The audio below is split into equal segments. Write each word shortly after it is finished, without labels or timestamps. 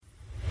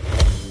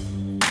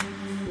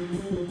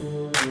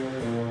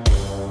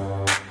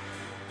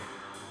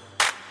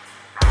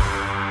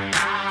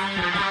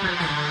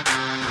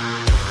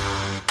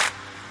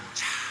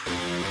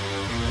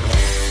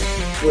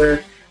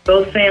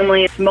both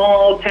family,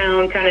 small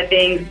town kind of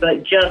things,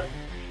 but just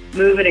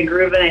moving and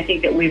grooving. I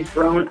think that we've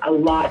grown a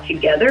lot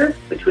together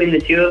between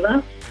the two of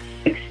us,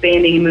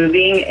 expanding and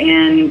moving,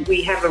 and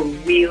we have a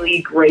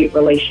really great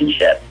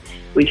relationship.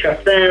 We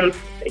trust them,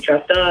 they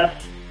trust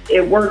us.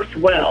 It works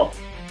well.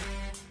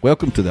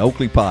 Welcome to the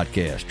Oakley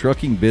Podcast,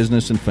 Trucking,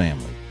 Business, and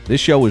Family. This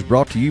show is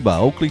brought to you by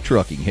Oakley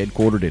Trucking,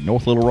 headquartered in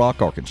North Little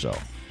Rock, Arkansas.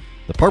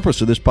 The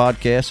purpose of this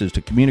podcast is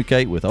to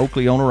communicate with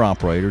Oakley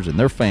owner-operators and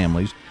their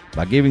families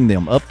by giving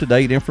them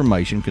up-to-date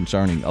information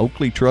concerning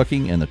Oakley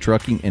Trucking and the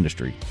trucking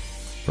industry,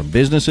 from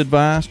business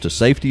advice to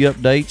safety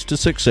updates to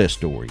success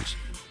stories.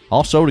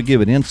 Also to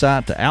give an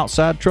insight to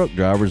outside truck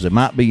drivers that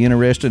might be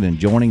interested in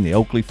joining the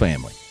Oakley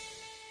family.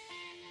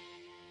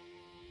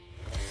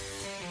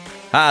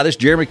 Hi, this is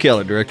Jeremy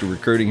Keller, Director of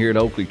Recruiting here at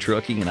Oakley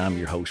Trucking, and I'm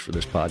your host for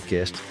this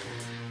podcast.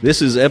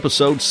 This is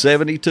episode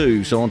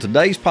 72. So on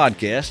today's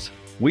podcast,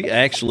 we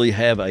actually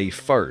have a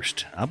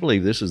first. I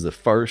believe this is the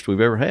first we've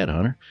ever had,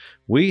 Hunter.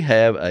 We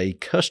have a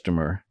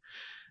customer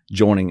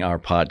joining our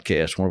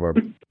podcast, one of our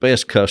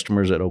best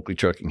customers that Oakley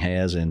Trucking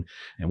has, and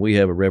we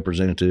have a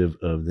representative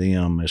of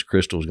them, as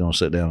Crystal is going to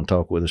sit down and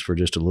talk with us for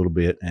just a little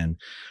bit, and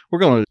we're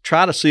going to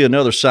try to see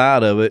another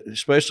side of it,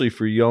 especially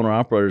for you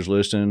owner-operators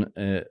listening,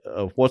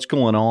 of what's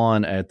going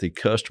on at the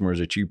customers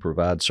that you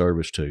provide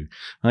service to.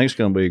 I think it's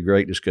going to be a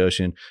great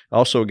discussion.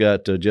 Also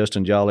got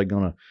Justin Jolly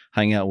going to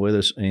hang out with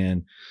us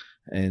and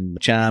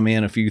chime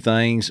in a few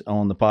things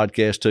on the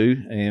podcast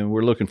too, and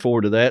we're looking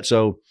forward to that.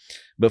 So,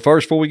 but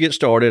first, before we get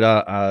started,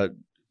 I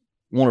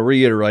want to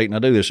reiterate, and I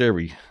do this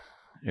every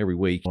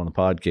week on the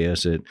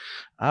podcast, that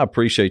I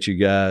appreciate you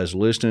guys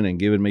listening and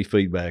giving me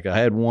feedback. I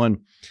had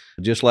one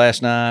just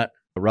last night.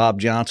 Rob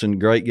Johnson,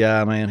 great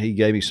guy, man. He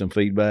gave me some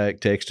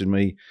feedback, texted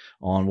me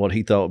on what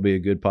he thought would be a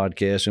good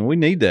podcast, and we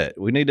need that.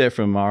 We need that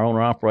from our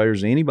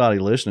owner-operators. Anybody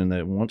listening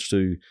that wants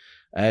to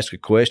ask a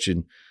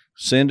question,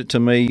 send it to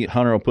me.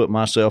 Hunter will put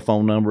my cell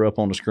phone number up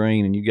on the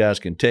screen, and you guys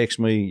can text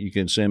me. You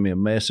can send me a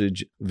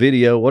message,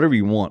 video, whatever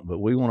you want. But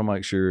we want to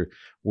make sure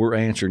we're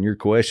answering your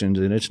questions,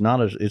 and it's not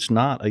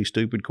a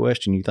stupid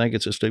question. You think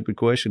it's a stupid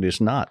question?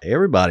 It's not.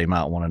 Everybody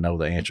might want to know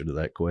the answer to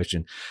that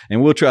question,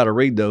 and we'll try to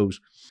read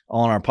those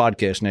on our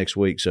podcast next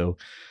week. So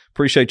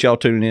appreciate y'all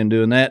tuning in and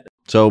doing that.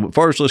 So but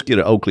first, let's get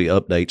an Oakley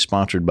update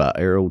sponsored by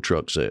Aero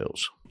Truck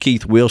Sales.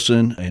 Keith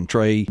Wilson and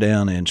Trey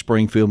down in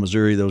Springfield,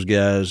 Missouri, those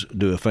guys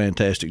do a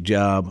fantastic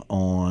job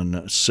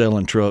on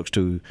selling trucks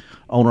to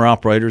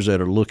owner-operators that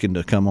are looking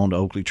to come on to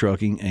Oakley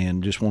Trucking,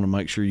 and just want to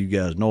make sure you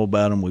guys know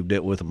about them. We've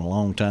dealt with them a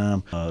long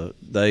time.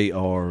 They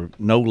are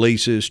no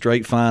leases,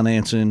 straight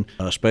financing,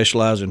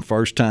 specialize in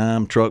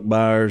first-time truck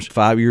buyers,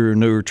 5-year or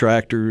newer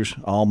tractors,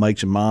 all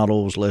makes and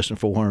models, less than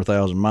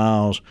 400,000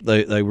 miles.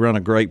 They run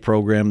a great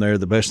program there.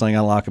 The best thing I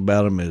like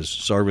about them is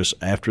service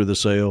after the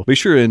sale. Be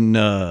sure and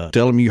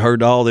tell them you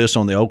heard all this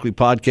on the Oakley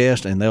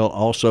podcast, and they'll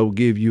also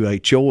give you a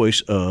choice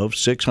of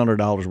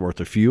 $600 worth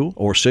of fuel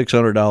or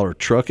 $600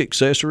 truck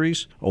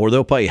accessories, or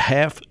they'll pay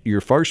half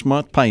your first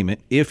month payment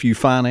if you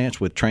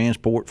finance with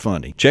transport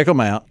funding. Check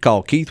them out.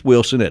 Call Keith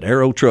Wilson at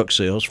Aero Truck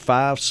Sales,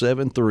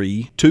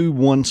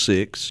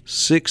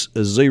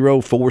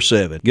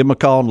 573-216-6047. Give them a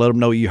call and let them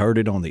know you heard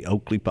it on the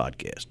Oakley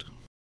podcast.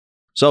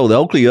 So the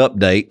Oakley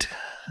update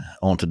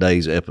on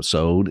today's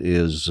episode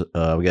is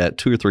we got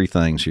 2 or 3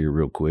 things here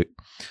real quick.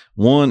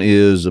 One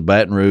is the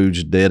Baton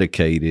Rouge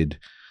dedicated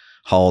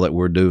haul that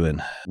we're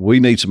doing. We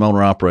need some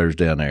owner-operators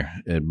down there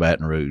at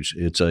Baton Rouge.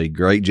 It's a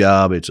great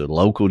job. It's a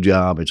local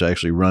job. It's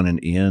actually running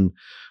in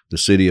the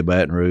city of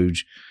Baton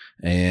Rouge.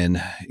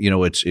 And, you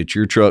know, it's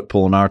your truck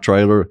pulling our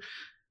trailer.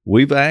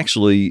 We've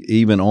actually,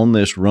 even on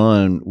this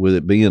run, with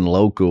it being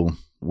local,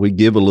 we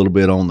give a little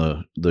bit on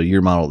the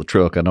year model of the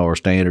truck. I know our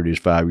standard is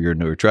 5-year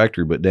newer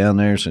tractor, but down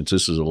there, since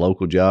this is a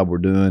local job we're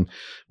doing,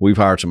 we've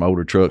hired some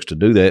older trucks to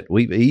do that.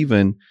 We've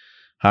even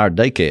hired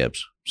day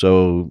cabs.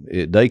 So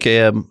day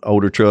cab,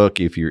 older truck,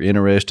 if you're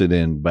interested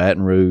in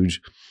Baton Rouge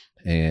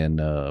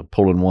and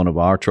pulling one of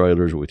our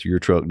trailers with your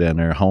truck down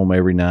there, home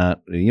every night.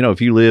 You know,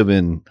 if you live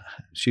in,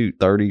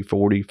 30,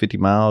 40, 50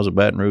 miles of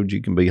Baton Rouge,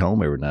 you can be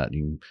home every night.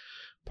 You can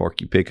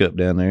park your pickup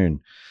down there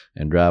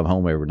and drive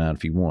home every night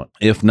if you want.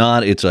 If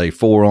not, it's a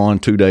 4-on,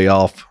 2-day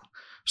off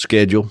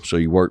schedule, so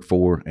you work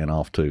 4 and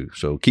off 2.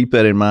 So keep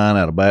that in mind.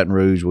 Out of Baton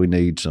Rouge, we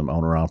need some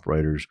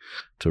owner-operators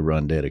to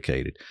run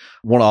dedicated.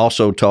 I want to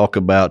also talk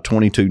about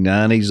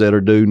 2290s that are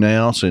due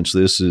now, since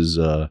this is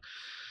the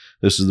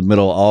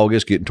middle of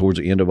August, getting towards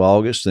the end of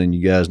August. Then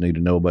you guys need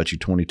to know about your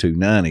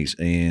 2290s.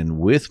 And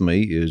with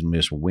me is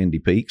Miss Wendy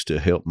Peaks to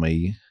help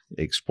me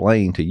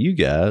explain to you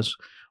guys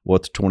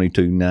what the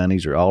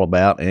 2290s are all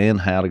about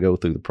and how to go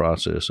through the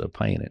process of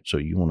paying it. So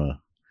you want to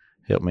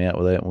help me out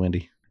with that,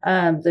 Wendy?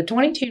 The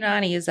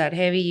 2290 is that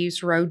heavy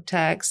use road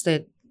tax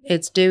that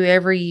it's due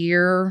every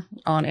year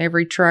on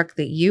every truck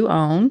that you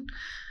own.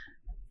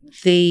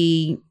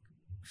 The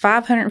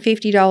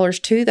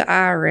 $550 to the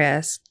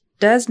IRS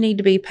does need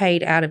to be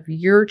paid out of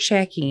your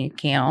checking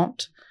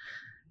account.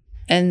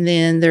 And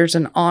then there's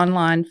an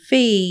online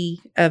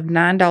fee of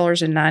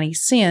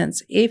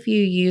 $9.90 if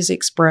you use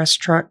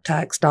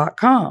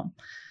expresstrucktax.com.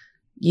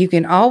 You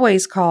can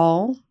always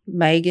call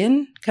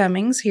Megan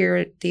Cummings here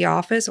at the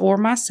office or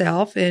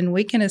myself, and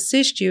we can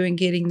assist you in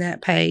getting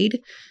that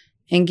paid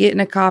and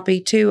getting a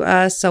copy to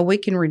us so we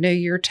can renew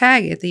your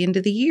tag at the end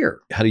of the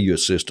year. How do you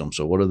assist them?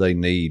 So what do they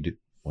need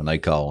when they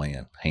call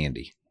in?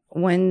 Handy.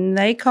 When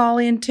they call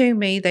in to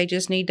me, they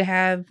just need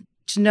to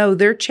know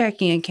their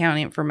checking account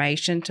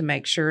information to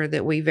make sure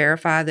that we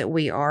verify that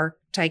we are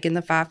taking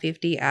the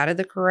 $550 out of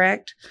the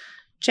correct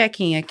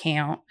checking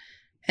account,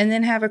 and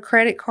then have a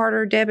credit card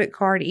or debit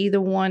card,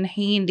 either one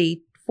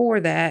handy for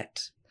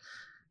that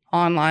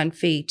online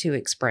fee to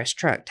express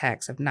truck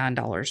tax of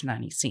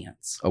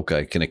 $9.90.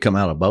 Okay. Can it come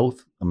out of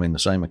both? I mean, the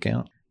same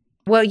account?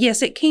 Well,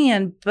 yes, it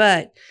can,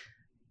 but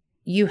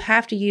you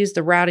have to use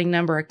the routing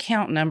number,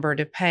 account number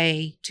to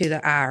pay to the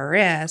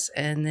IRS,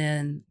 and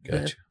then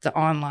Gotcha. the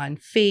online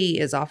fee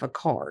is off a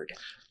card.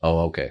 Oh,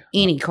 okay.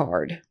 Any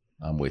card.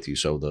 I'm with you.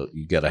 So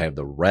you got to have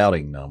the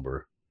routing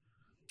number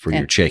for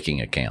your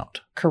checking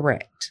account.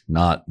 Correct.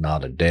 Not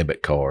a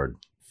debit card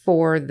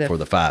For the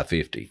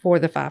 $550. For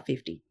the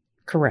 $550.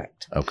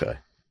 Correct. Okay.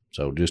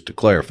 So just to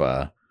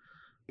clarify,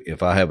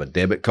 if I have a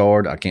debit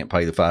card, I can't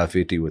pay the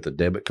 $550 with a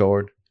debit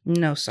card?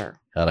 No, sir.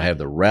 Got to have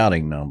the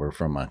routing number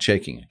from my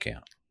checking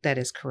account. That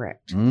is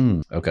correct.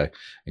 Okay.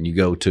 And you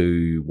go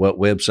to what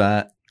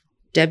website?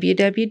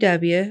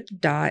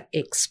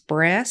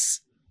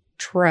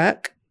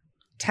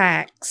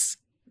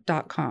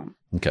 www.expresstrucktax.com.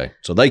 Okay.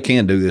 So they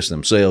can do this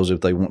themselves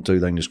if they want to.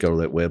 They can just go to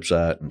that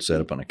website and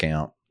set up an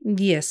account.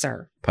 Yes,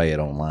 sir. Pay it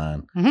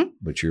online. Mm-hmm.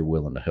 But you're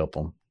willing to help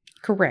them.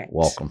 Correct.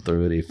 Walk them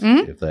through it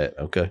if that.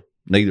 Okay.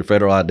 Need a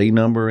federal ID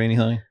number or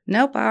anything?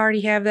 Nope. I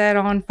already have that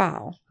on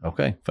file.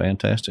 Okay.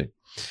 Fantastic.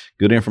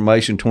 Good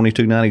information.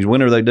 2290s.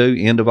 When are they due?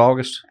 End of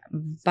August?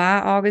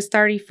 By August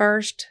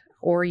 31st,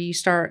 or you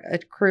start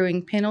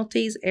accruing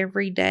penalties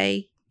every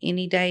day,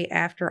 any day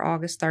after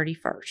August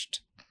 31st.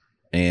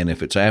 And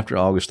if it's after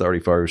August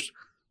 31st,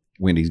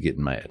 Wendy's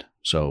getting mad.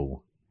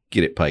 So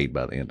get it paid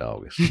by the end of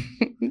August.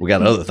 We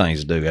got other things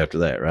to do after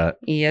that, right?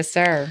 Yes,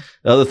 sir.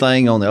 The other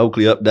thing on the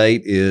Oakley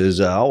update is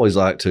I always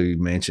like to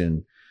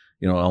mention,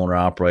 an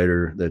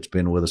owner-operator that's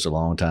been with us a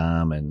long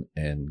time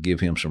and give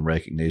him some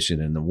recognition.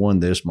 And the one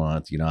this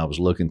month, I was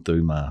looking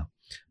through my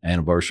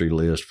anniversary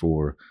list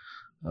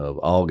of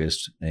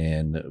August,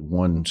 and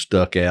one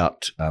stuck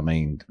out,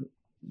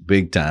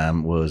 big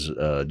time, was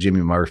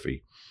Jimmy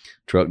Murphy,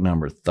 truck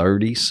number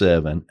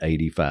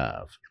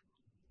 3785.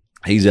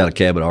 He's out of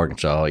Cabot,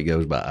 Arkansas. He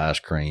goes by Ice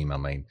Cream.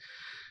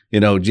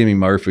 Jimmy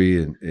Murphy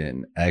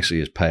and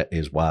actually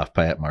his wife,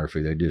 Pat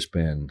Murphy, they've just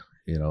been,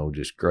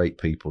 just great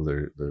people.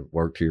 They've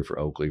worked here for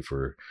Oakley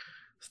for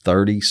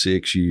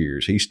 36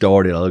 years. He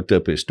started, I looked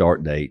up his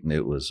start date, and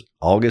it was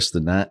August the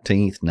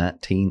 19th,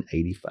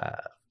 1985.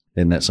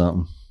 Isn't that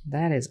something?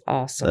 That is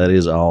awesome. That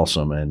is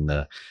awesome. And,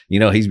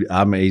 he's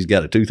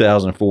got a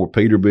 2004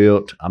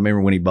 Peterbilt. I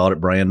remember when he bought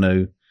it brand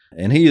new.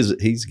 And he's a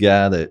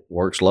guy that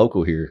works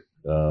local here,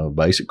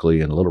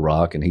 basically in Little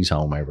Rock, and he's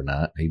home every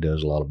night. He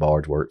does a lot of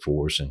barge work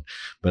for us.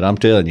 But I'm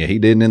telling you, he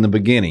didn't in the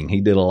beginning. He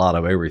did a lot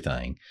of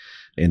everything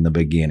in the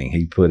beginning.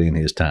 He put in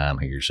his time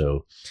here.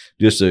 So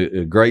just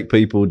a great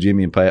people,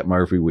 Jimmy and Pat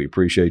Murphy. We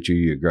appreciate you.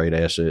 You're a great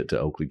asset to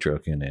Oakley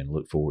Trucking, and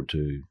look forward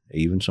to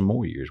even some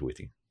more years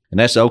with you. And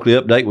that's the Oakley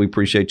Update. We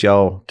appreciate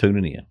y'all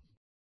tuning in.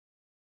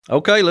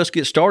 Okay, let's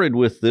get started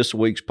with this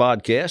week's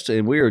podcast.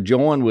 And we are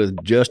joined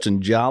with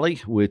Justin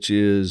Jolly, which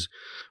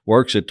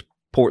works at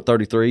Port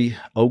 33,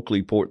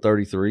 Oakley Port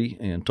 33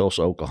 in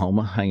Tulsa,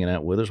 Oklahoma, hanging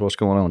out with us. What's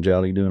going on,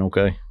 Jolly? You doing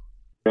okay?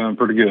 Doing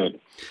pretty good.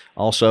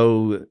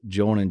 Also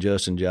joining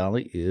Justin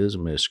Jolly is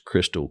Miss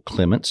Crystal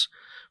Clements,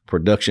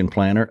 production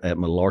planner at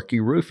Malarkey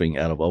Roofing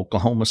out of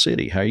Oklahoma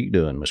City. How are you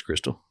doing, Miss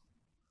Crystal?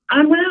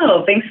 I'm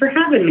well. Thanks for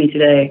having me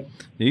today.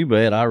 You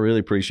bet. I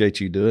really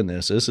appreciate you doing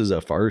this. This is a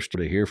first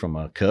to hear from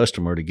a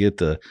customer to get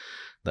the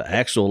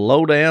actual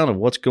lowdown of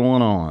what's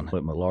going on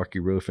with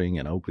Malarkey Roofing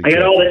and Oakley. I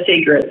got all the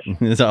secrets.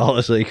 It's all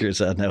the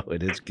secrets. I know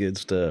it. It's good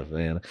stuff,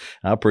 man.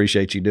 I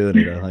appreciate you doing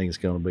it. I think it's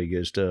going to be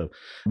good stuff.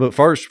 But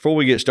first, before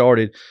we get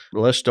started,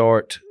 let's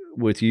start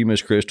with you,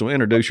 Miss Crystal.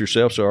 Introduce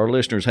yourself so our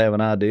listeners have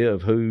an idea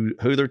of who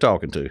they're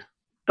talking to.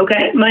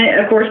 Okay. My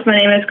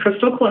name is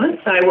Crystal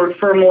Clements. I work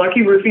for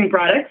Malarkey Roofing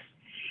Products.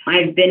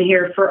 I've been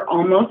here for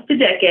almost a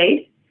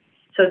decade.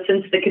 So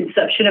since the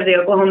conception of the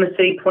Oklahoma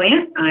City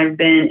plant, I've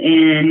been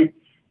in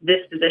this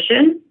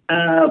position.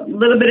 A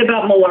little bit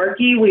about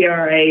Malarkey. We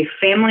are a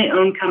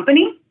family-owned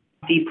company.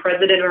 The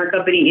president of our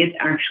company is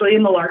actually a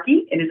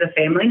Malarkey. It is a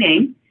family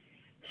name.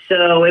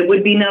 So it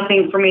would be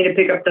nothing for me to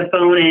pick up the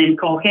phone and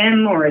call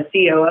him or a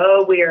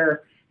COO. We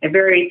are a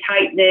very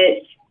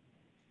tight-knit,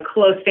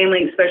 close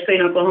family, especially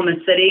in Oklahoma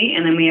City.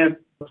 And then we have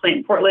a plant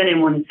in Portland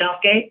and one in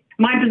Southgate.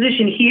 My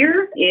position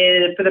here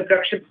is, for the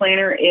production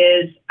planner,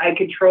 is I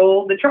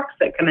control the trucks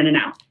that come in and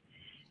out.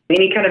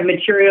 Any kind of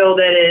material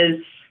that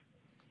is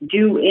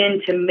due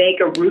in to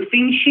make a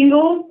roofing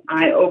shingle,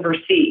 I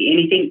oversee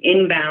anything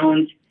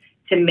inbound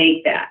to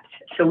make that.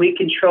 So we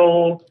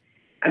control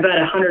about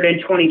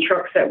 120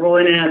 trucks that roll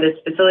in and out of this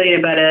facility in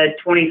about a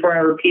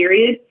 24-hour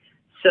period.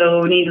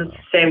 So needless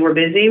to say, we're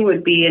busy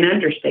would be an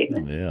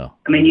understatement. Yeah.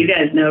 I mean, you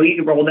guys know you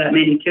could roll that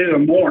many too or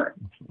more.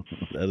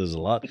 That is a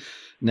lot.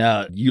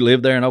 Now, you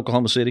live there in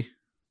Oklahoma City?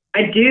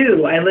 I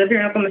do. I live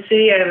here in Oklahoma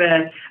City. I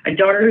have a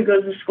daughter who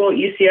goes to school at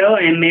UCO.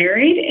 I am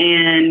married,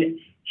 and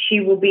she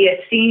will be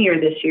a senior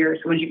this year.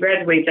 So when she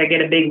graduates, I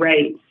get a big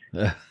raise.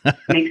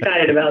 I'm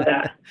excited about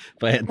that.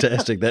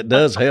 Fantastic. That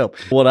does help.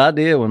 What I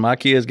did when my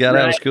kids got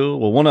out of Right. school,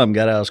 well, one of them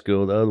got out of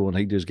school. The other one,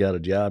 he just got a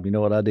job. You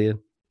know what I did?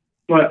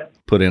 What?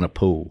 Put in a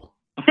pool.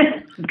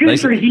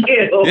 Good for you.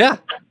 Yeah.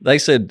 They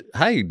said,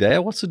 hey, Dad,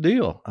 what's the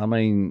deal? I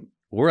mean,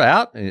 we're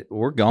out,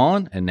 we're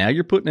gone, and now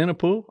you're putting in a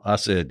pool? I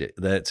said,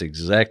 that's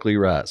exactly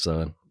right,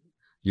 son.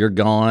 You're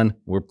gone.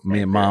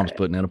 Me and Mom's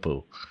putting in a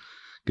pool.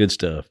 Good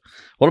stuff.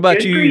 What about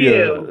Good you? for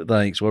you.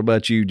 Thanks. What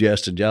about you,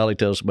 Justin Jolly?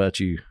 Tell us about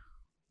you.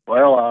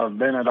 Well, I've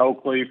been at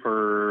Oakley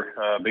for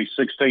be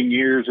 16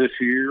 years this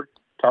year.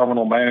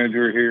 Terminal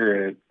manager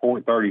here at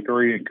Point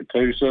 33 in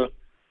Catoosa.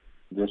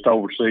 Just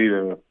oversee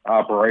the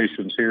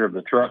operations here of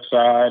the truck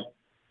side.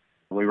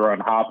 We run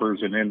hoppers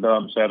and end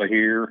dumps out of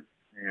here,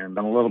 and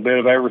done a little bit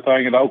of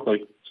everything at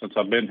Oakley since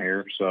I've been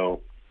here.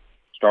 So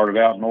started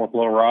out in North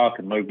Little Rock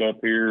and moved up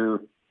here.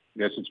 I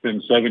guess it's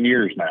been 7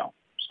 years now.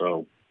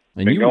 So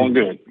And been going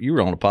good. You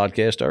were on a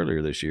podcast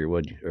earlier this year,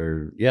 wasn't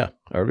you?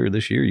 Earlier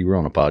this year you were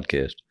on a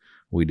podcast.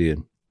 We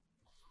did.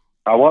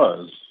 I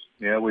was.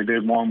 Yeah, we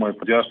did one with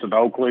Justin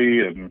Oakley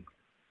and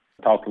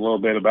talked a little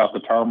bit about the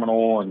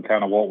terminal and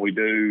kind of what we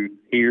do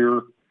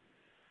here.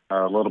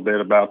 A little bit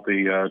about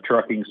the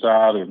trucking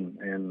side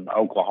in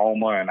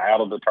Oklahoma and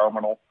out of the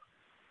terminal.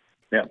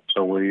 Yeah,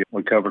 so we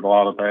covered a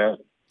lot of that.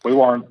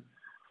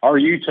 Our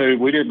YouTube,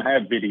 we didn't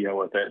have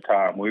video at that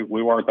time. We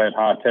weren't that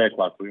high tech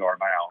like we are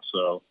now.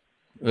 So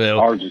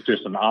ours is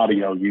just an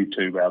audio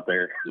YouTube out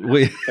there.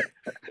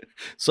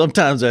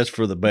 Sometimes that's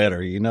for the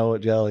better. You know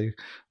what, Jolly?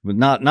 But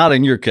not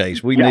in your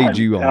case. We need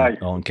you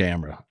on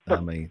camera. I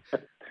mean,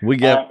 we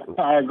got.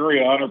 I agree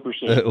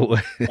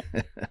 100%.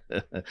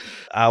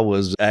 I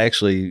was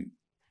actually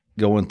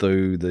going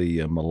through the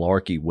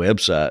Malarkey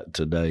website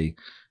today,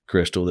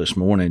 Crystal, this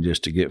morning,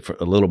 just to get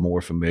a little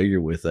more familiar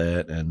with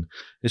that. And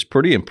it's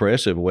pretty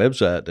impressive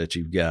website that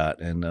you've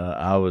got. And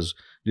I was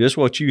just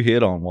what you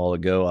hit on a while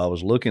ago. I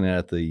was looking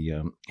at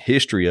the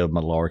history of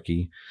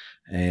Malarkey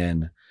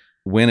and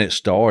when it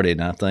started.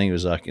 And I think it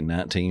was like in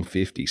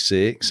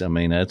 1956. I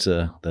mean, that's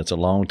a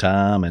long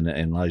time.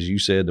 And as you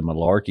said, the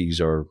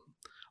Malarkeys are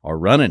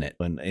running it.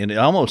 And it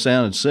almost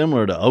sounded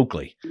similar to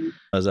Oakley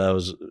as I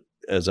was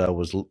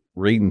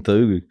reading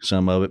through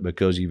some of it,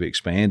 because you've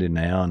expanded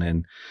now. And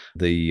then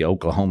the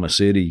Oklahoma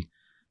City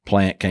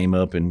plant came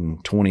up in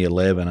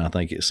 2011, I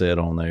think it said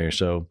on there.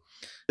 So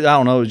I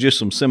don't know, it's just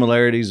some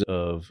similarities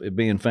of it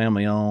being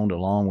family owned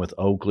along with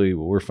Oakley.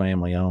 We're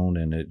family owned,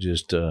 and it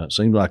just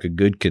seemed like a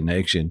good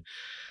connection.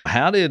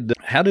 How did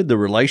the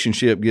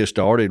relationship get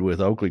started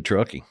with Oakley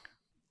Trucking?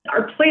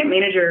 Our plant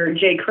manager,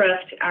 Jay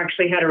Crest,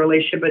 actually had a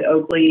relationship with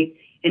Oakley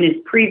in his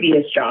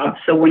previous job.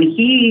 So when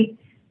he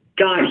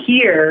got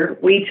here,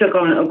 we took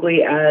on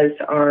Oakley as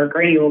our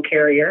granule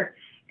carrier.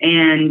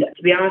 And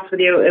to be honest with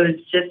you, it was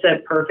just a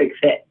perfect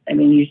fit. I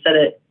mean, you said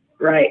it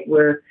right.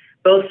 We're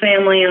both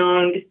family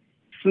owned,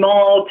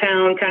 small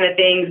town kind of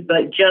things,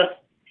 but just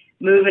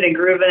moving and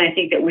grooving. I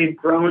think that we've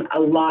grown a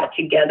lot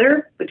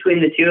together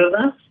between the two of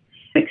us,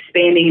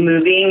 expanding and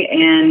moving,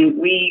 and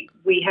we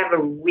have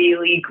a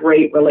really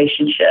great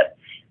relationship.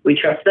 We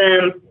trust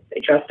them,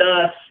 they trust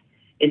us.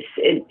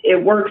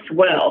 It works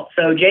well.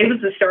 So Jay was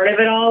the start of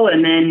it all,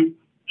 and then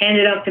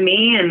handed it up to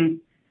me, and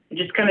it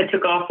just kind of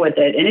took off with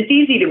it. And it's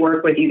easy to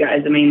work with you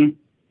guys. I mean,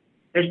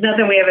 there's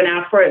nothing we haven't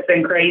asked for. It's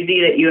been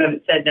crazy that you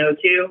haven't said no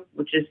to,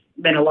 which has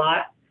been a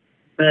lot.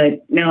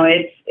 But no,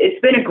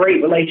 it's been a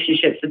great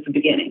relationship since the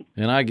beginning.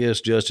 And I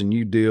guess, Justin,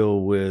 you deal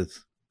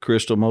with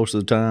Crystal most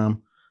of the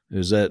time.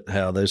 Is that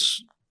how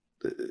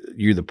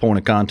you're the point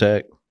of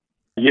contact?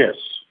 Yes.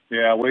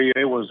 Yeah,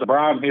 it was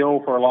Brian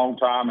Hill for a long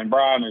time, and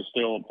Brian is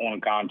still a point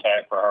of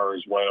contact for her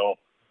as well.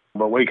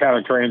 But we kind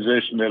of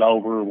transitioned it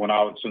over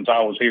since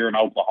I was here in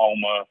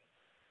Oklahoma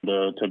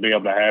to be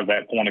able to have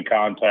that point of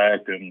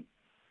contact. And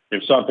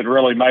if something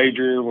really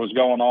major was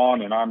going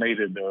on and I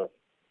needed to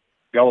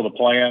go to the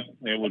plant,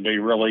 it would be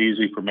really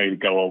easy for me to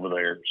go over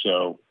there.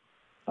 So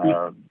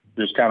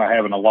just kind of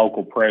having a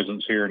local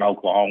presence here in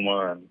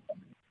Oklahoma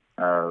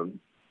and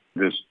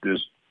just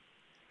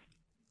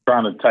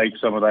trying to take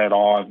some of that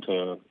on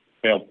to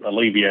help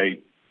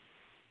alleviate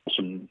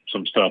some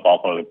stuff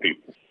off other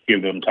people,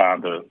 give them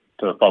time to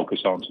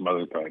focus on some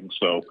other things.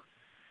 So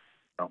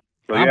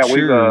yeah,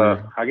 we've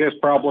I guess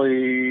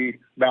probably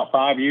about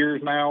 5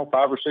 years now,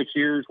 5 or 6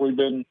 years we've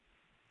been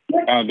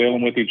kind of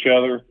dealing with each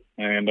other,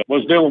 and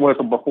was dealing with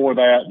them before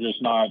that,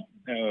 just not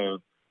in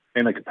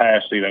the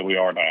capacity that we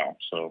are now.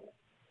 So,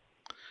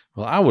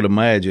 well, I would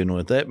imagine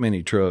with that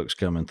many trucks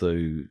coming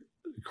through,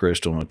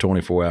 Crystal, in a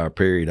 24-hour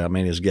period, I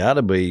mean, it's got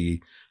to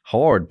be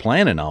hard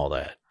planning all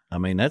that. I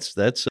mean, that's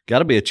got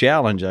to be a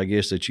challenge, I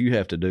guess, that you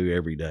have to do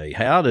every day.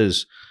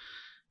 As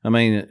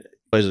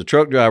a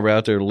truck driver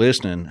out there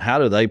listening, how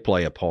do they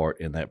play a part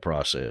in that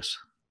process?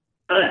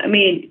 I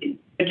mean,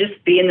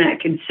 Just being that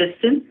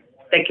consistent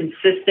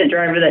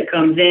driver that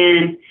comes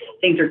in,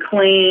 things are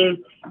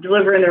clean,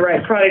 delivering the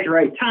right product, the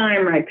right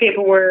time, right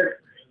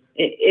paperwork.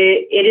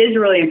 It is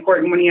really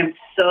important when you have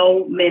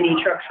so many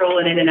trucks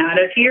rolling in and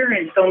out of here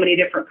and so many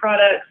different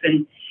products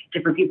and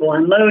different people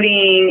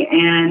unloading.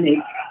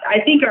 And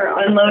I think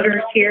our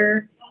unloaders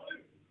here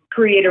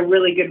create a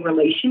really good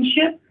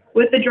relationship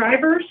with the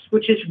drivers,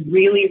 which is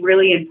really,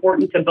 really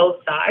important to both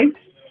sides.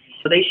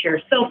 So they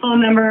share cell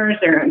phone numbers,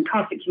 they're in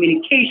constant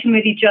communication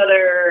with each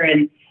other.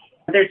 And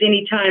if there's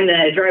any time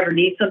that a driver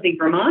needs something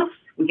from us,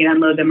 we can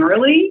unload them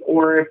early,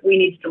 or if we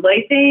need to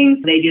delay things,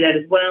 they do that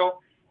as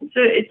well.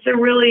 It's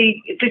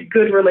a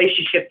good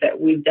relationship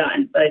that we've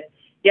done. But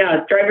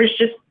yeah, drivers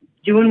just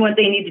doing what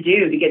they need to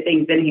do to get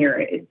things in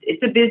here.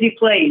 It's a busy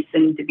place,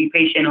 and to be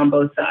patient on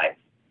both sides.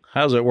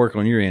 How's that work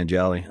on your end,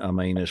 Jolly? I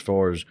mean, as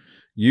far as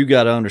you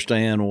got to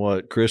understand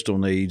what Crystal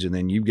needs, and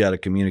then you've got to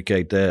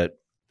communicate that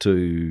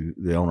to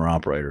the owner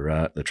operator,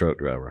 right? The truck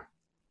driver.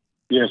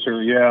 Yes,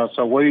 sir. Yeah.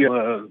 So we,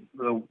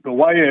 the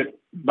way it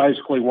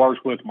basically works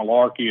with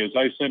Malarkey is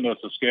they send us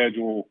a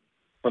schedule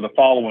for the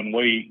following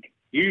week,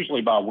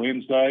 usually by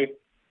Wednesday,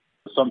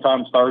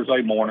 sometimes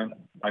Thursday morning.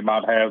 They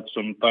might have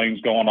some things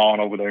going on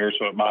over there,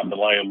 so it might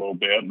delay a little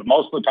bit, but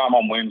most of the time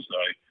on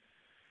Wednesday.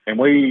 And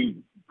we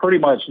pretty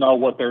much know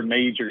what their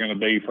needs are going to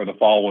be for the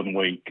following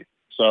week.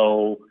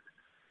 So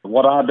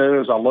what I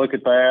do is I look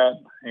at that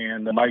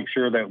and make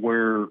sure that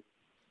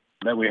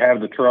we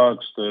have the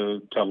trucks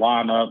to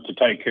line up to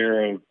take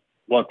care of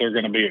what they're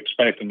going to be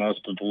expecting us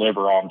to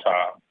deliver on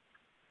time.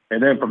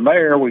 And then from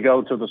there, we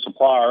go to the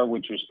supplier,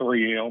 which is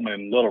 3M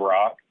in Little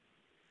Rock,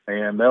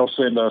 and they'll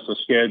send us a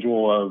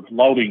schedule of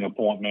loading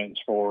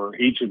appointments for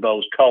each of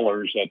those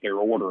colors that they're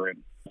ordering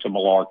to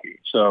Malarkey.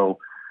 So,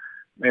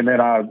 and then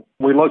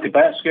we look at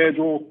that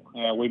schedule.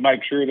 We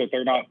make sure that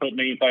they're not putting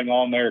anything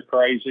on there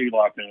crazy,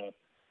 like a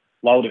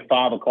load at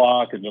 5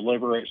 o'clock and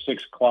deliver at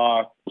 6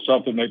 o'clock,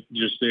 something that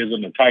just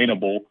isn't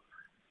attainable,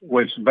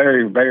 which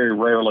very, very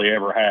rarely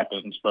ever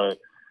happens.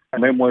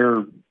 And then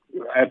we're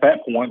at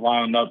that point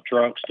lining up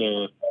trucks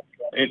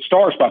it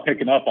starts by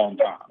picking up on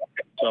time.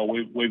 So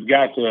we've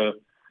got to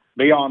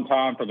be on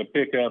time for the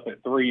pickup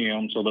at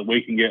 3M so that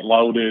we can get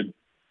loaded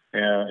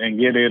and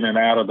get in and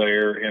out of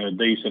there in a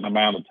decent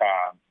amount of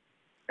time.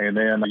 And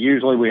then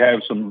usually we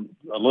have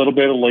a little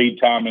bit of lead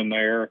time in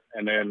there,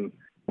 and then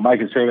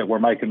making sure that we're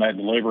making that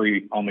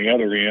delivery on the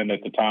other end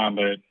at the time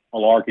that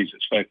Malarkey's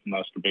expecting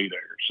us to be there.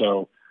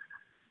 So,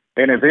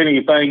 and if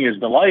anything is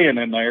delaying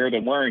in there,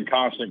 then we're in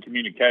constant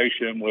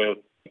communication with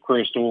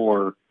Crystal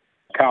or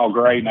Kyle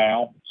Gray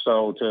now.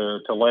 So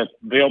to let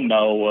them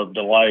know of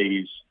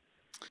delays.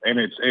 And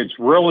it's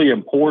really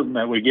important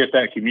that we get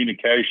that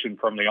communication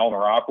from the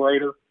owner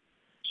operator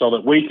so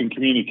that we can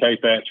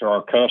communicate that to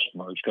our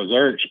customers, because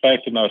they're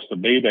expecting us to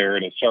be there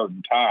at a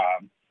certain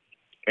time.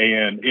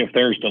 And if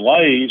there's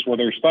delays, well,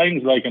 there's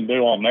things they can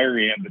do on their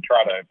end to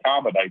try to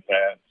accommodate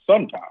that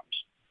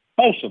sometimes,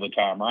 most of the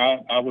time, right?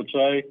 I would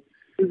say,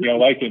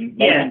 they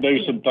can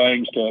do some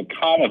things to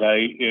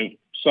accommodate if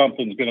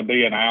something's going to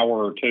be an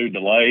hour or two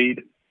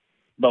delayed.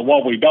 But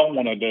what we don't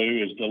want to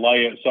do is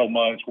delay it so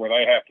much where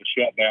they have to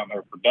shut down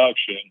their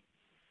production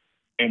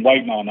and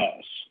waiting on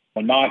us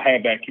and not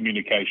have that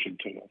communication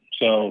to them.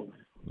 So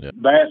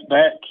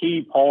that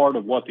key part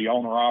of what the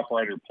owner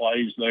operator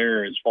plays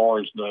there as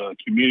far as the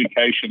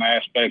communication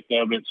aspect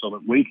of it so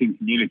that we can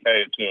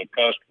communicate it to a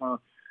customer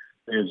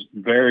is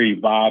very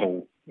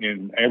vital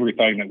in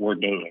everything that we're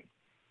doing.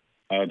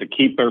 To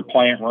keep their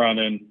plant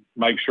running,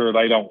 make sure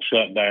they don't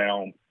shut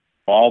down.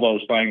 All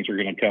those things are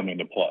going to come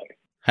into play.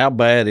 How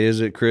bad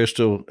is it,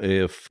 Crystal,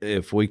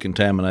 if we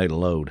contaminate a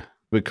load?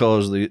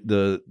 Because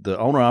the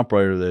owner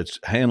operator that's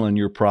handling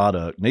your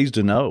product needs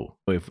to know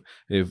if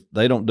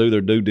they don't do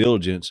their due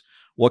diligence,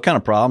 what kind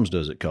of problems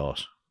does it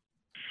cause?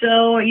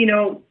 So,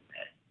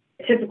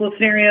 typical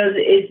scenarios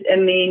is,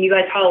 you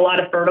guys haul a lot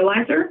of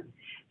fertilizer.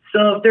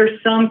 So if there's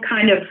some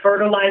kind of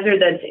fertilizer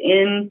that's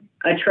in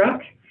a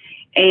truck,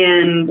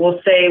 and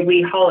we'll say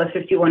we haul a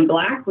 51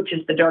 black, which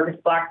is the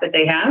darkest black that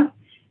they have,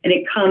 and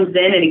it comes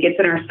in and it gets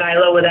in our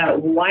silo with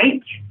that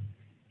white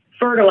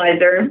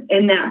fertilizer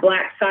in that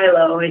black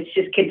silo, it's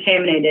just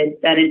contaminated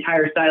that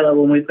entire silo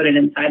when we put it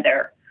inside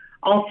there.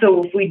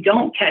 Also, if we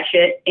don't catch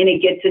it and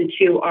it gets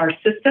into our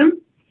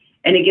system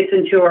and it gets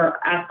into our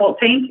asphalt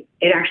tank,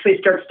 it actually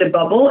starts to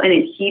bubble and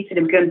it heats and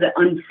it becomes an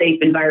unsafe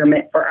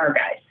environment for our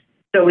guys.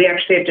 So we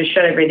actually have to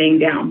shut everything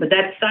down. But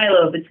that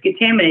silo, if it's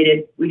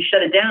contaminated, we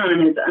shut it down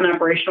and it's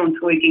unoperational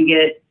until we can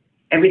get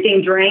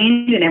everything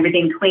drained and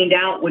everything cleaned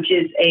out, which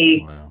is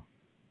a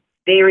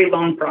very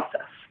long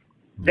process.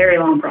 Very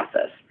long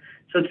process.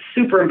 So it's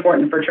super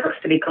important for trucks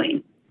to be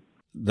clean.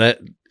 That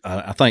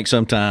I think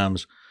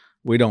sometimes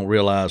we don't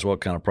realize what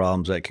kind of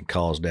problems that can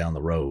cause down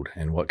the road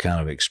and what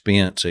kind of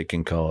expense it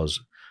can cause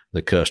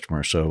the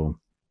customer. So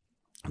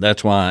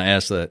that's why I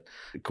asked that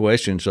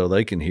question, so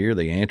they can hear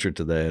the answer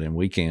to that, and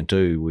we can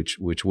too,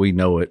 which we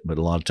know it, but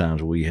a lot of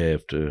times we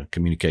have to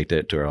communicate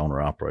that to our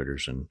owner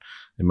operators, and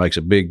it makes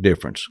a big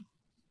difference.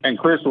 And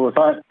Crystal,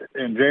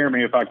 and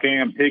Jeremy, if I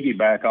can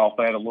piggyback off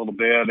that a little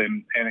bit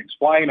and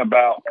explain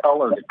about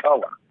color to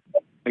color,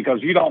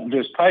 because you don't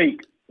just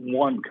take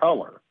one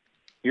color.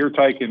 You're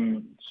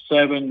taking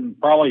 7,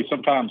 probably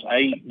sometimes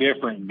 8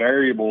 different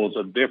variables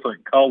of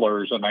different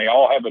colors, and they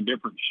all have a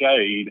different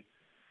shade,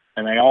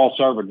 and they all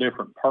serve a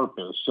different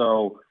purpose.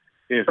 So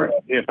if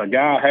a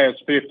guy has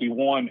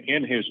 51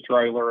 in his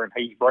trailer and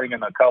he's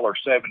bringing the color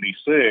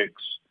 76,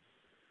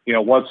 you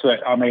know, what's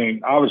that? I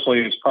mean,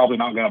 obviously it's probably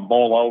not going to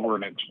boil over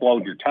and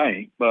explode your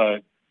tank,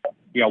 but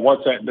you know,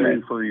 what's that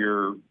do for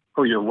your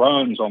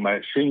runs on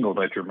that shingle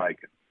that you're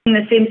making? In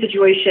the same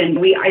situation,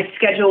 when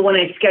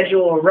I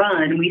schedule a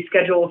run, we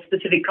schedule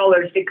specific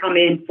colors to come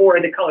in for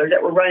the colors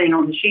that we're running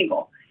on the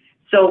shingle.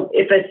 So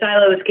if a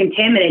silo is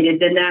contaminated,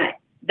 then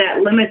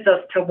that limits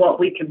us to what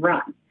we can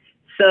run.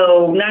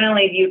 So not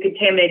only have you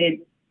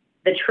contaminated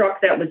the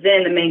truck that was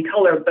in the main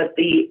color, but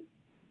the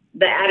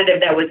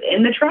additive that was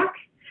in the truck.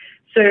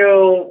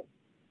 So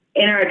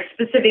in our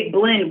specific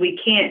blend, we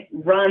can't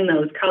run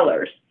those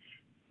colors.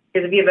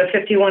 Because if you have a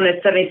 51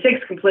 and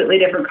 76, completely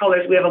different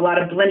colors, we have a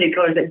lot of blended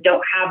colors that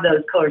don't have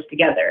those colors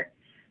together.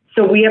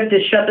 So we have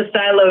to shut the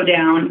silo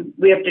down.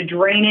 We have to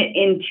drain it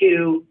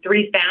into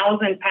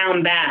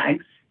 3,000-pound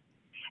bags.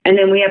 And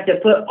then we have to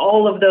put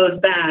all of those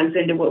bags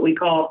into what we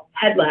call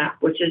headlap,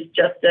 which is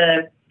just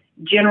a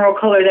general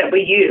color that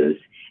we use.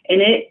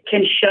 And it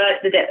can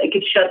shut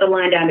the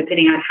line down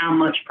depending on how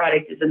much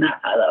product is in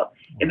that silo.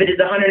 If it is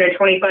a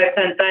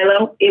 125-ton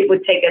silo, it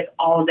would take us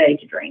all day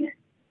to drain it.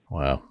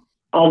 Wow.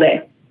 All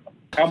day.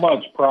 How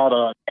much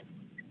product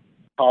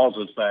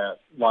causes that?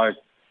 Like,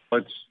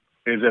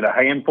 is it a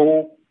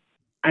handful?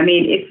 I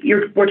mean,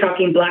 we're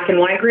talking black and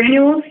white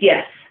granules,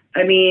 yes.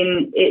 I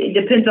mean, it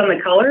depends on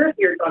the color.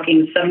 You're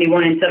talking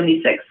 71 and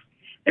 76.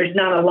 There's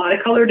not a lot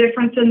of color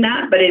difference in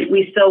that, but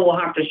we still will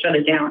have to shut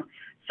it down.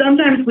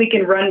 Sometimes we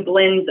can run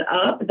blends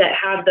up that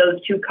have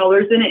those 2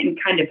 colors in it and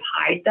kind of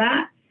hide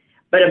that.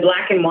 But a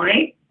black and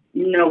white,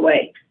 no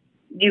way.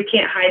 You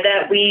can't hide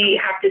that.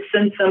 We have to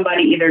send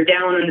somebody either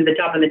down under the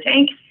top of the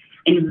tank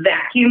and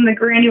vacuum the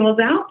granules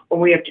out, or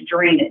we have to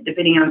drain it,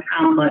 depending on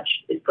how much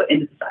is put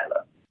into the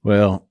silo.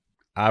 Well,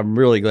 I'm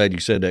really glad you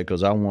said that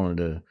because I wanted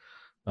to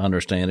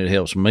understand. It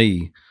helps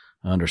me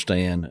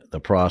understand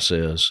the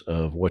process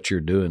of what you're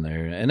doing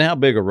there and how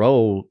big a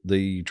role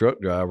the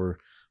truck driver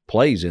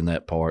plays in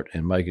that part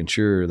and making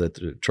sure that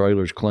the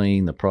trailer's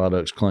clean, the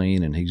product's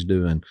clean, and he's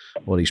doing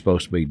what he's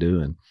supposed to be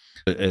doing.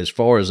 As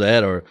far as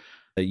that, or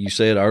you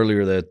said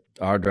earlier that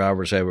our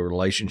drivers have a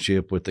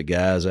relationship with the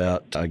guys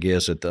out, I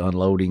guess, at the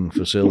unloading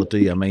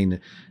facility. I mean,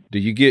 do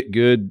you get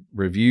good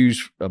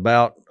reviews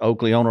about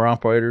Oakley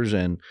owner-operators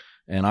and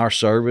our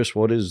service?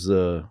 What is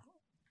the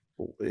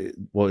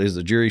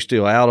jury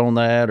still out on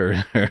that,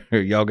 or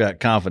y'all got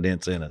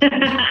confidence in it?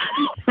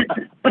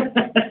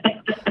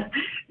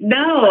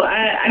 No,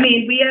 I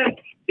mean,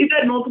 we've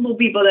had multiple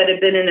people that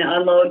have been in an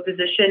unload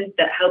position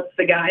that helps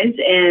the guys,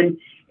 and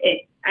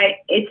it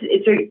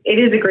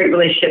is a great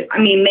relationship. I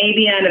mean,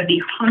 maybe out of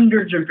the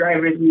hundreds of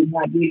drivers we've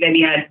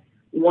maybe had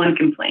one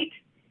complaint,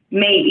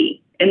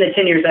 maybe in the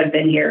 10 years I've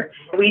been here.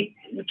 We,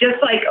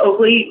 just like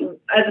Oakley,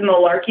 as a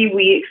Malarkey,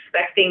 we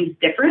expect things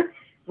different.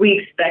 We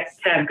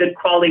expect to have good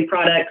quality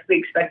products. We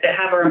expect to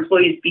have our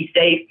employees be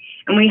safe,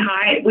 and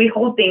we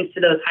hold things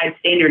to those high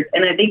standards.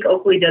 And I think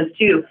Oakley does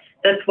too.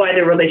 That's why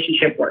the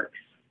relationship works.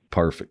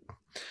 Perfect.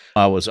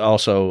 I was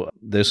also,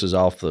 this is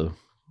off the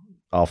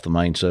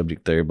main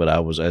subject there, but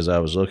as I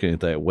was looking at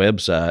that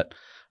website,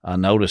 I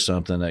noticed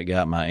something that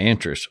got my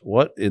interest.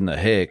 What in the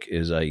heck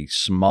is a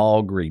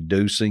smog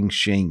reducing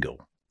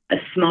shingle? A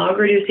smog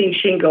reducing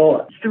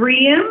shingle.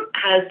 3M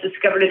has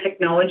discovered a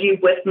technology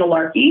with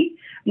Malarkey.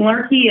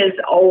 Malarkey is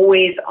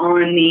always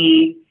on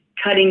the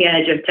cutting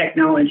edge of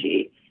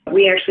technology.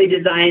 We actually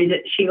designed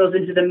shingles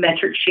into the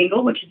metric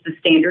shingle, which is the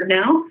standard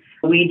now.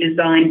 We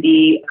designed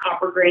the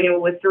copper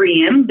granule with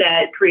 3M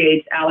that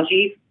creates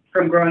algae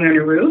from growing on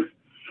your roof.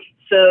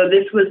 So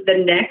this was the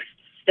next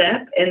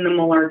step in the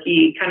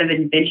Malarkey kind of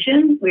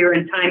invention. We were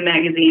in Time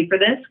magazine for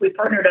this. We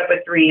partnered up with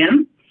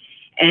 3M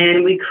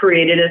and we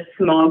created a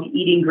smog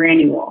eating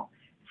granule.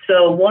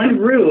 So one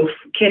roof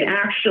can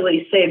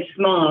actually save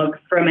smog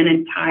from an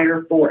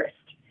entire forest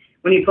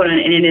when you put on,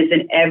 and it is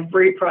in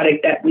every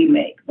product that we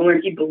make.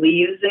 Malarkey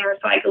believes in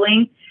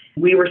recycling.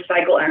 We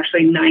recycle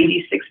actually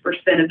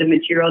 96% of the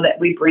material that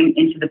we bring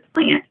into the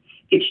plant.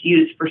 It's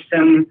used for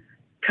some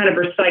kind of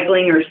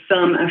recycling or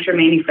some extra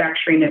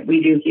manufacturing that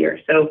we do here.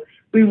 So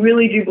we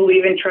really do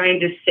believe in trying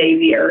to save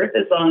the earth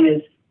as long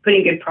as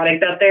putting good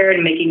product out there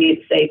and making it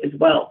safe as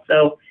well.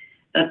 So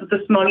that's what the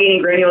smog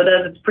eating granule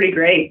does. It's pretty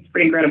great. It's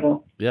pretty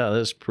incredible. Yeah,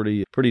 that's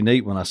pretty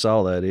neat. When I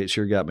saw that, it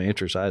sure got me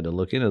interested. I had to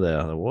look into that.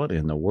 I thought, what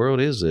in the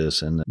world is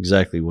this? And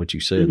exactly what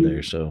you said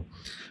there. So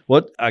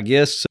I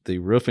guess the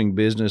roofing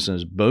business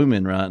is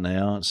booming right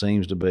now. It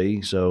seems to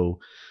be. So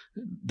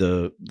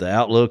the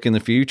outlook in the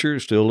future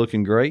is still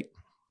looking great.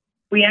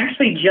 We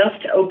actually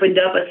just opened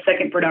up a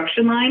second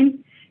production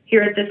line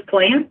here at this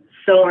plant.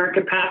 So our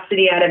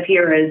capacity out of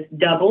here is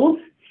doubled,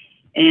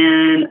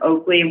 and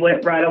Oakley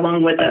went right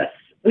along with us.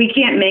 we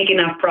can't make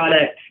enough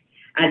product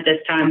at this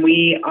time.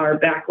 We are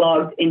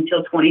backlogged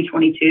until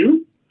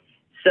 2022.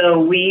 So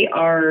we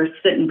are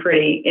sitting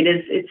pretty.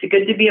 It's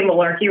good to be a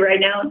Malarkey right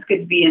now. It's good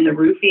to be in the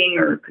roofing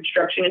or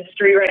construction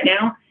industry right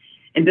now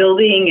and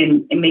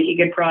building and making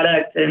good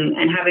products and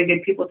having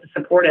good people to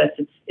support us.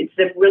 It's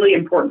really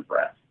important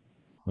for us.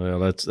 Well,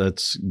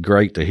 that's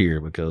great to hear,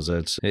 because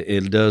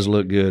it does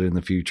look good in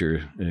the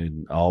future,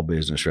 and all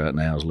business right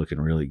now is looking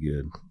really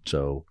good.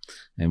 So,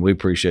 and we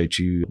appreciate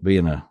you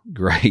being a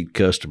great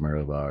customer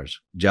of ours.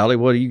 Jolly,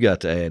 what do you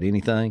got to add?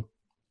 Anything?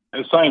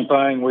 The same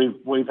thing.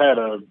 We've had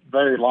a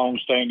very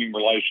long-standing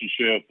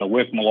relationship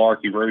with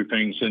Malarkey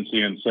Roofing since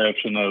the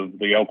inception of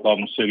the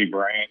Oklahoma City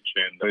branch,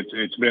 and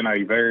it's been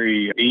a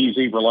very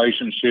easy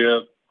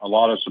relationship. A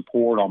lot of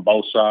support on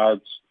both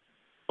sides.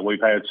 We've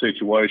had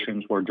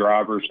situations where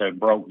drivers have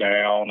broke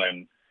down,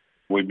 and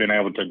we've been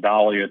able to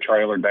dolly a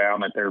trailer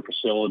down at their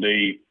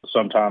facility,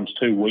 sometimes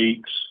 2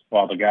 weeks,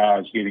 while the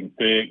guy's getting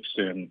fixed.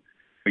 And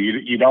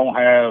we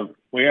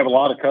have a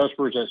lot of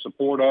customers that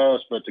support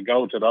us, but to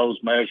go to those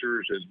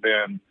measures has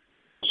been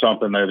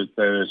something that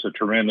is a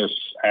tremendous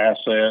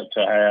asset,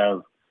 to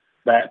have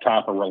that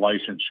type of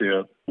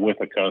relationship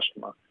with a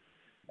customer.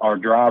 Our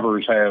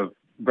drivers have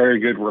very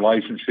good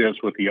relationships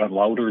with the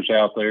unloaders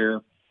out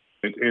there.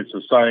 It's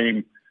the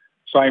same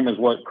as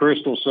what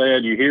Crystal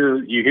said. You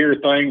hear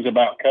things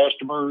about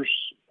customers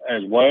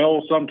as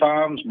well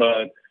sometimes,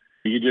 but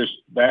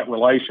that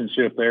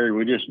relationship there,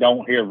 we just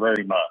don't hear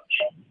very much.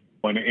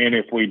 And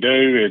if we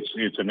do,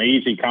 it's an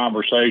easy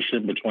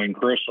conversation between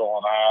Crystal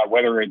and I,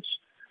 whether it's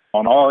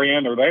on our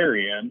end or their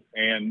end,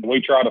 and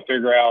we try to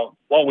figure out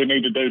what we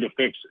need to do to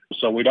fix it.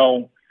 So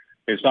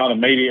it's not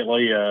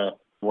immediately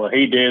well,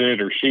 he did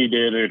it or she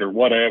did it or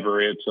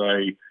whatever. It's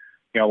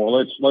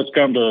let's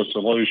come to a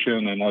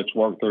solution and let's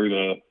work through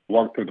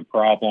the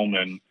problem,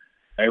 and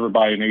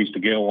everybody needs to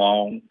get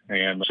along.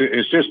 And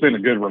it's just been a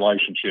good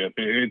relationship.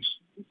 It's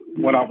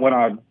when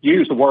I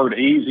use the word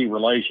easy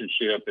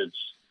relationship, it's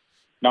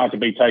not to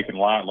be taken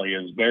lightly.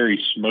 It's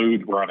very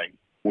smooth running.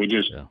 We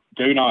just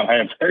do not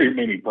have very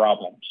many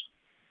problems.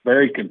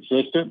 Very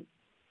consistent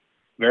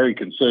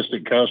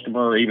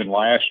customer. Even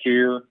last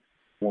year,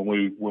 when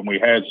we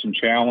had some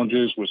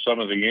challenges with some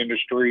of the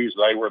industries,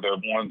 they were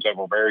the ones that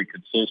were very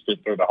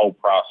consistent through the whole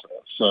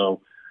process.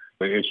 So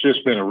it's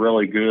just been a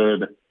really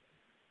good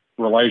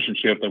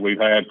relationship that we've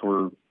had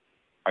for,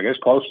 I guess,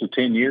 close to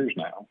 10 years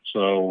now.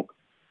 So,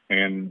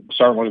 and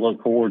certainly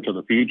look forward to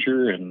the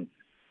future and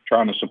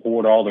trying to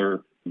support all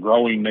their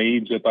growing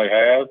needs that they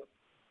have.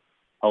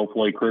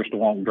 Hopefully Crystal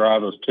won't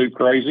drive us too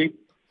crazy.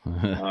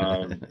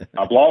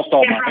 I've lost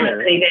all my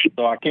hair,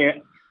 so I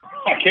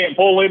can't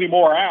pull any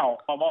more out.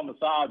 I'm on the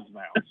sides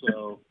now,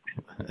 so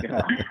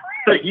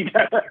you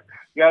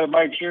gotta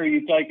make sure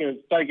you take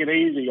it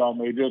easy on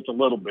me just a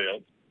little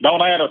bit.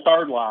 Don't add a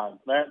third line.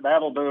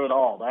 That'll do it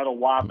all. That'll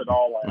wipe it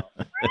all out.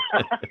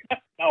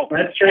 No,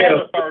 that's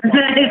true.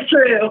 That is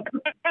true.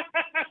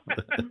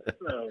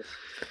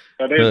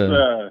 But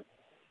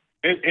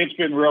it's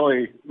been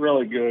really,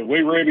 really good. We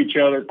rib each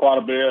other quite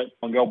a bit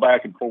and go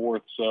back and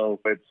forth. So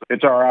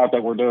it's all right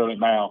that we're doing it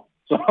now.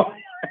 So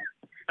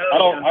I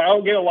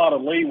don't get a lot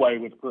of leeway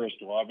with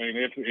Crystal. I mean,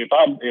 if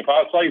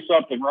I say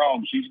something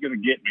wrong, she's going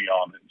to get me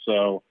on it.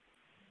 So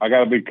I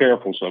got to be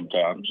careful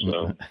sometimes.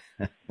 So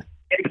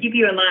gotta keep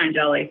you in line,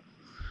 Jolly.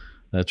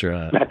 That's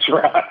right. That's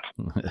right.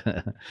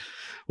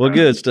 Well,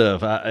 good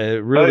stuff.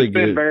 Really it's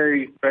good. Been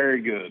very,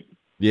 very good.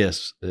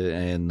 Yes,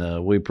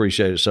 and we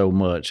appreciate it so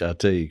much. I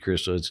tell you,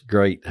 Crystal, it's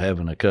great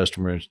having a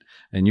customer,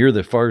 and you're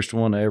the first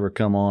one to ever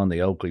come on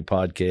the Oakley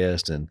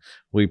podcast, and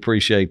we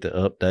appreciate the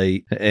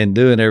update and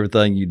doing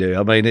everything you do.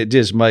 I mean, it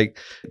just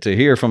to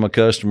hear from a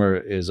customer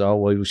is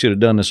always, we should have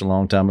done this a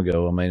long time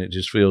ago. I mean, it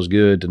just feels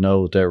good to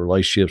know that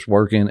relationship's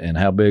working and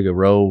how big a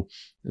role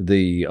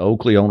the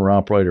Oakley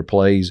owner-operator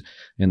plays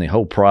in the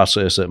whole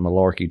process at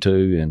Malarkey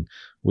too, and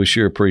we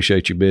sure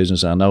appreciate your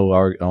business. I know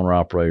our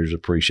owner-operators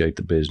appreciate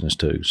the business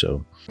too.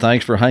 So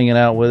thanks for hanging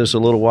out with us a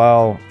little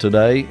while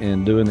today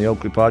and doing the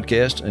Oakley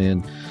podcast.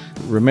 And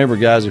remember,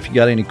 guys, if you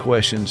got any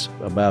questions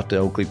about the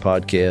Oakley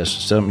podcast,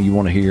 something you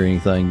want to hear,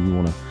 anything you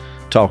want to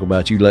talk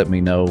about, you let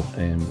me know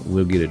and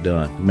we'll get it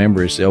done.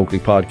 Remember, it's the Oakley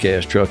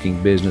podcast,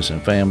 trucking, business,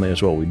 and family.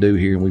 That's what we do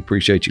here, and we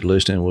appreciate you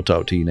listening. We'll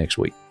talk to you next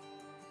week.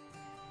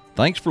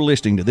 Thanks for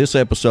listening to this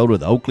episode of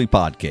the Oakley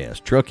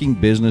podcast, trucking,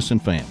 business,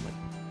 and family.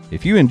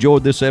 If you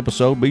enjoyed this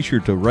episode, be sure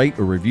to rate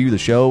or review the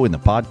show in the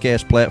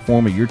podcast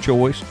platform of your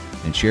choice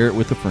and share it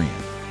with a friend.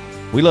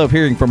 We love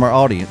hearing from our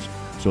audience,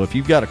 so if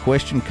you've got a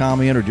question,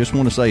 comment, or just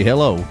want to say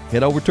hello,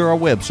 head over to our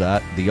website,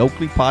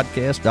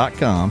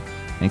 theoakleypodcast.com,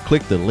 and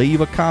click the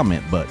Leave a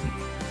Comment button.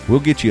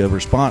 We'll get you a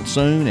response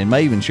soon and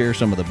may even share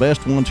some of the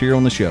best ones here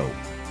on the show.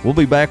 We'll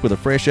be back with a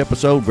fresh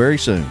episode very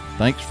soon.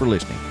 Thanks for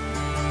listening.